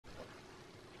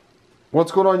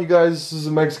What's going on, you guys? This is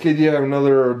MXKD. I have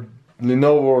another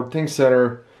Lenovo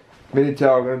ThinkCentre mini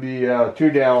tower. Going to be tear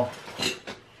down.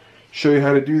 Show you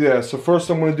how to do that. So first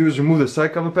I'm going to do is remove the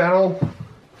side cover panel,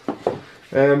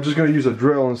 and I'm just going to use a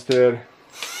drill instead.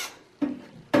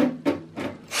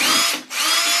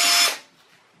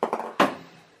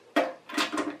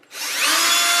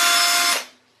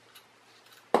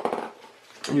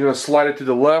 You're going to slide it to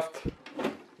the left.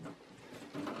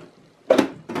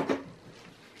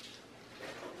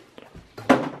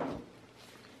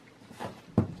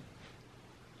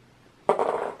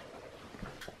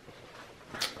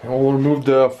 And we'll remove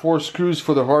the 4 screws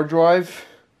for the hard drive.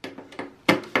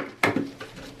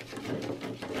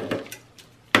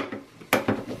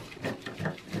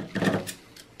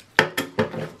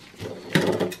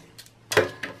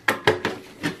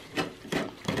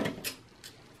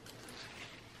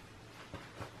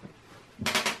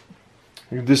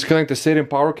 You disconnect the SATA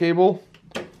power cable.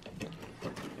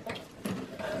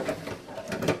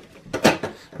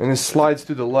 And it slides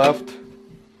to the left.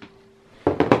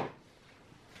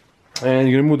 And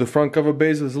you're gonna move the front cover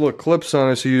base. There's little clips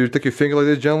on it, so you take your finger like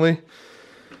this gently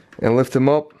and lift them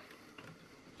up.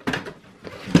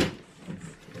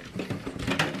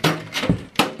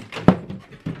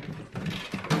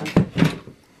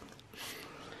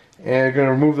 And you're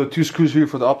gonna remove the 2 screws here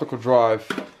for the optical drive.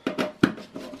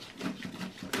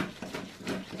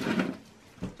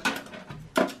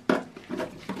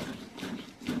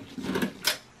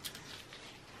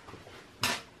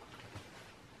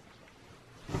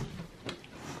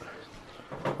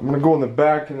 I'm going to go in the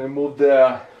back and then move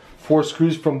the 4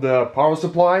 screws from the power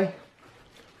supply.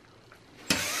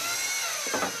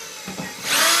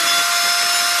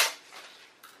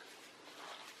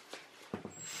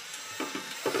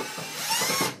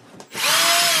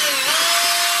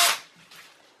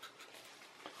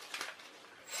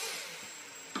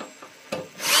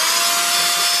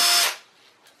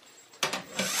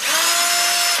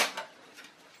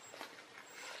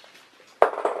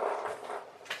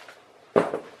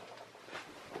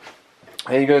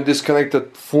 And you're going to disconnect the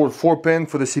 4 pin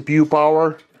for the CPU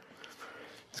power.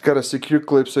 It's got a secure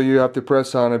clip, so you have to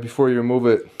press on it before you remove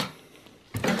it.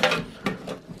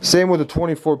 Same with the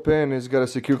 24 pin, it's got a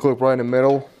secure clip right in the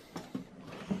middle.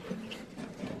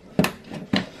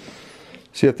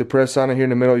 So you have to press on it here in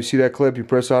the middle. You see that clip, you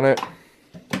press on it.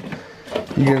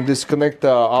 You're going to disconnect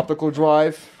the optical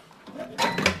drive.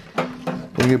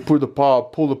 And you pull the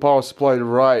power supply to the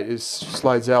right. It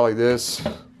slides out like this.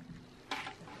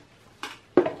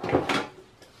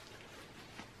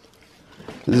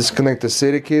 Disconnect the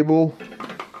SATA cable.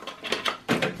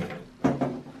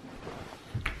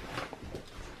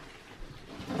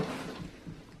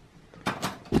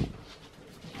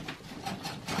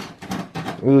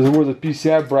 Where the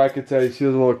PCI bracket's at, you see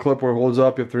the little clip where it holds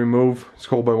up, you have to remove. It's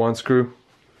held by 1 screw.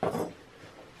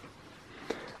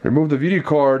 Remove the video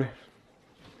card.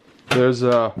 There's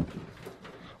a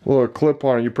little clip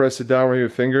on it. You press it down with your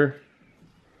finger,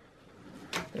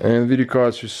 and the video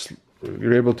card's just,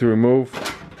 you're able to remove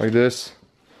like this,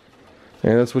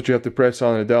 and that's what you have to press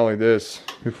on it down like this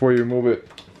before you remove it.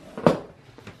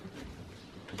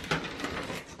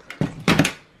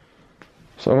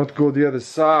 So I'm going to go to the other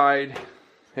side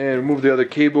and remove the other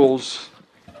cables.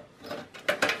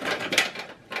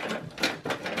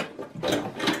 Let's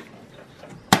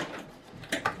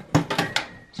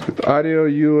get the audio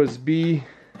USB.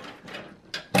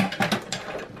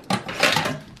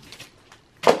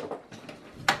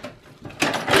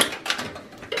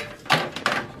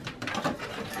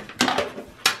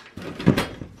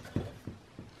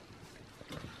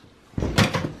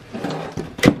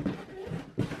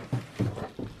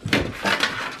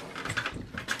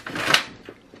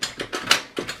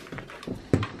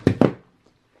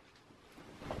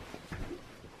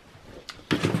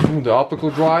 The optical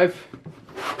drive.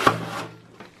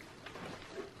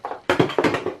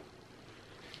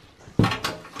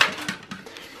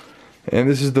 And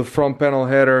this is the front panel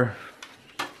header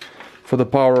for the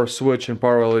power switch and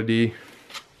power LED.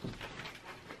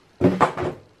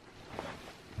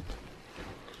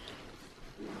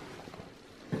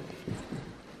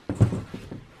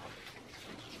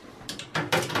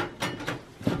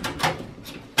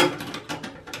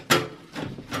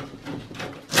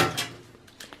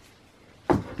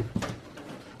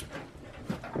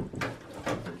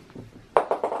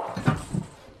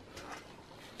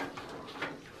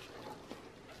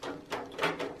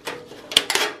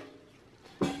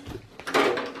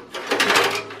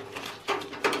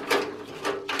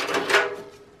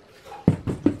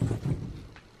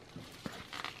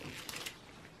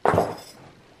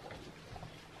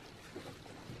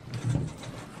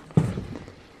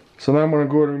 So now I'm going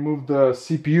to go ahead and remove the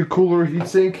CPU cooler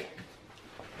heatsink.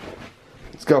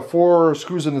 It's got 4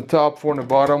 screws in the top, 4 in the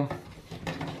bottom.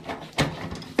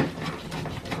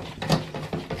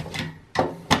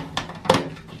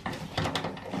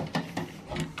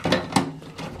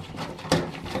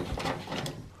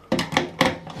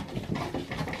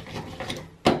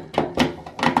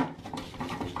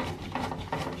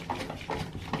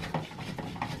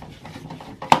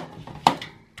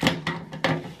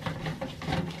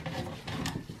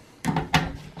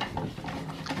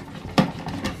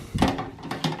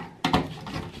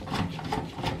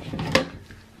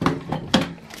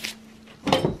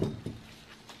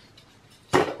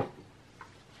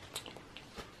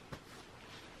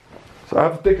 So I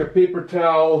have to take a paper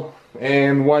towel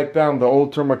and wipe down the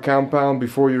old thermal compound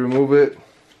before you remove it.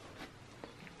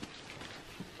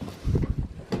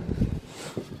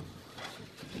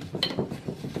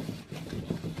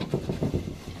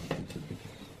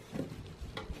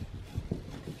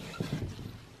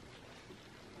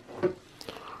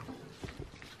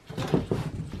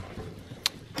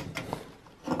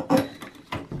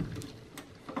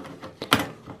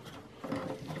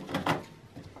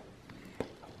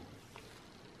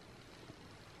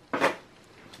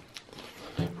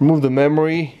 Remove the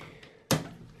memory.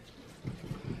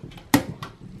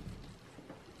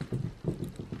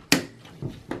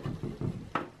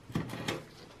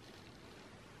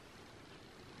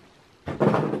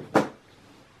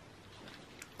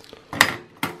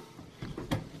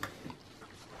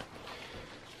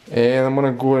 And I'm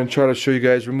gonna go ahead and try to show you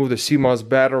guys remove the CMOS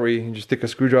battery and just take a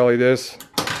screwdriver like this.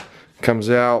 Comes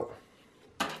out.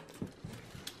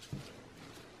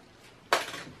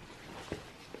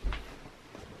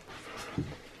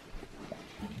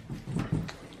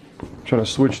 Trying to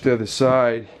switch to the other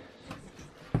side.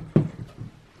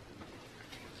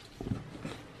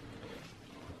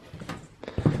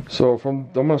 So I'm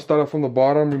gonna start off from the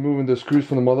bottom, removing the screws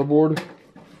from the motherboard.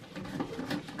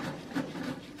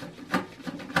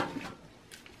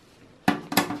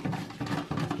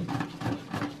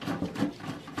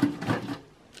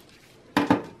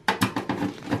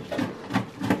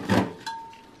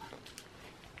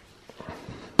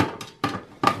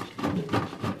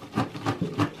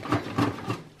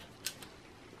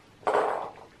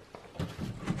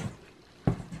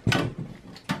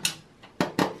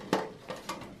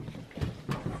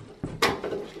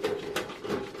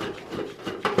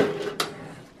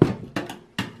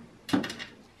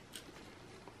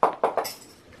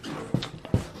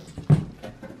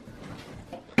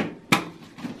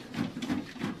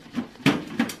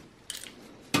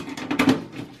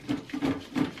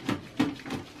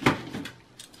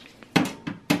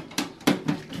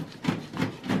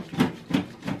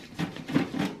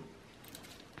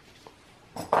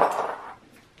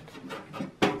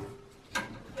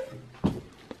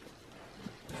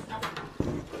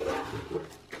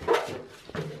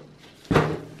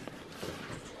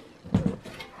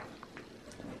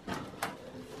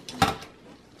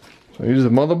 So here's the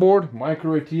motherboard,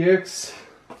 micro ATX.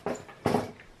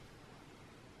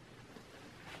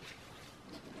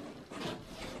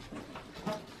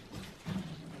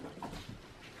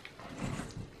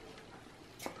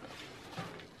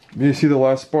 You see the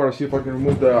last part. I'll see if I can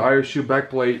remove the ISU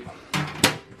backplate.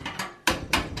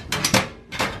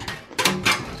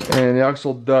 And the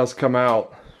axle does come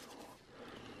out.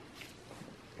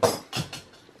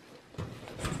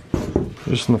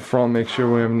 Just in the front, make sure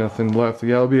we have nothing left.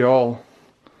 Yeah, that'll be all.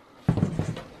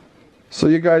 So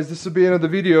you guys, this will be the end of the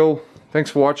video. Thanks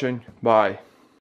for watching. Bye.